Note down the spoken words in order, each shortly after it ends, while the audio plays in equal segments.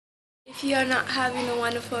if you're not having a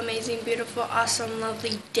wonderful, amazing, beautiful, awesome,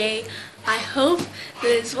 lovely day. I hope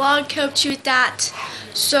this vlog helped you with that.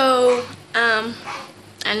 So, I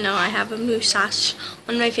know I have a mustache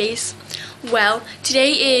on my face. Well,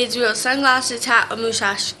 today is real sunglasses, hat, a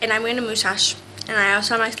mustache, and I'm wearing a mustache. And I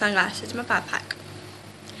also have my sunglasses in my backpack.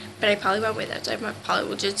 But I probably won't wear that, so I probably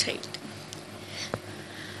will just take them.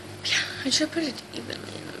 Yeah, I should put it evenly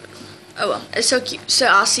in the middle. Oh well, it's so cute. So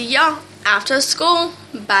I'll see y'all after school.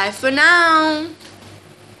 Bye for now.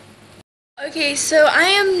 Okay, so I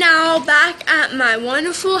am now back at my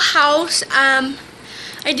wonderful house.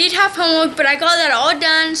 I did have homework, but I got that all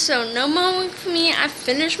done, so no more homework for me. I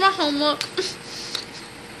finished my homework.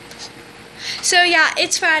 So yeah,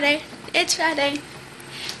 it's Friday. It's Friday.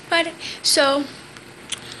 So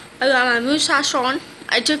I got my mustache on.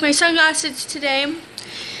 I took my sunglasses today.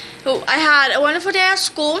 Oh, I had a wonderful day at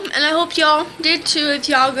school, and I hope y'all did too if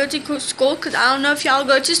y'all go to school, because I don't know if y'all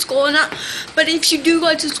go to school or not. But if you do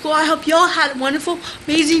go to school, I hope y'all had a wonderful,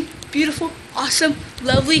 amazing, beautiful, awesome,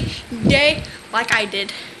 lovely day like I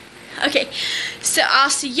did. Okay, so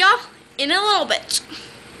I'll see y'all in a little bit.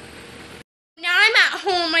 Now I'm at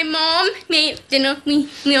home. My mom made dinner.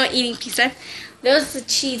 We are eating pizza. There's the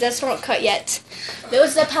cheese. That's not cut yet.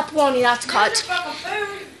 There's the pepperoni. That's cut.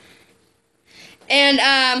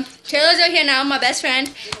 And Taylor's over here now, my best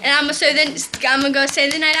friend. And I'm gonna go stay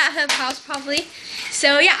the night at her house probably.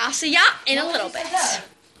 So yeah, I'll see y'all in a little bit.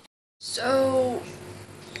 So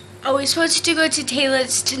I was supposed to go to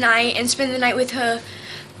Taylor's tonight and spend the night with her,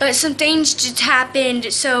 but some things just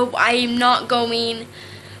happened, so I am not going.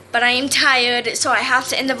 But I am tired, so I have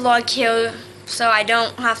to end the vlog here, so I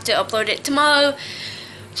don't have to upload it tomorrow.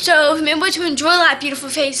 So remember to enjoy that beautiful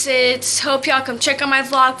faces. Hope y'all come check out my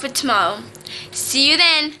vlog for tomorrow. See you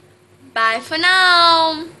then. Bye for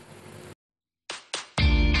now.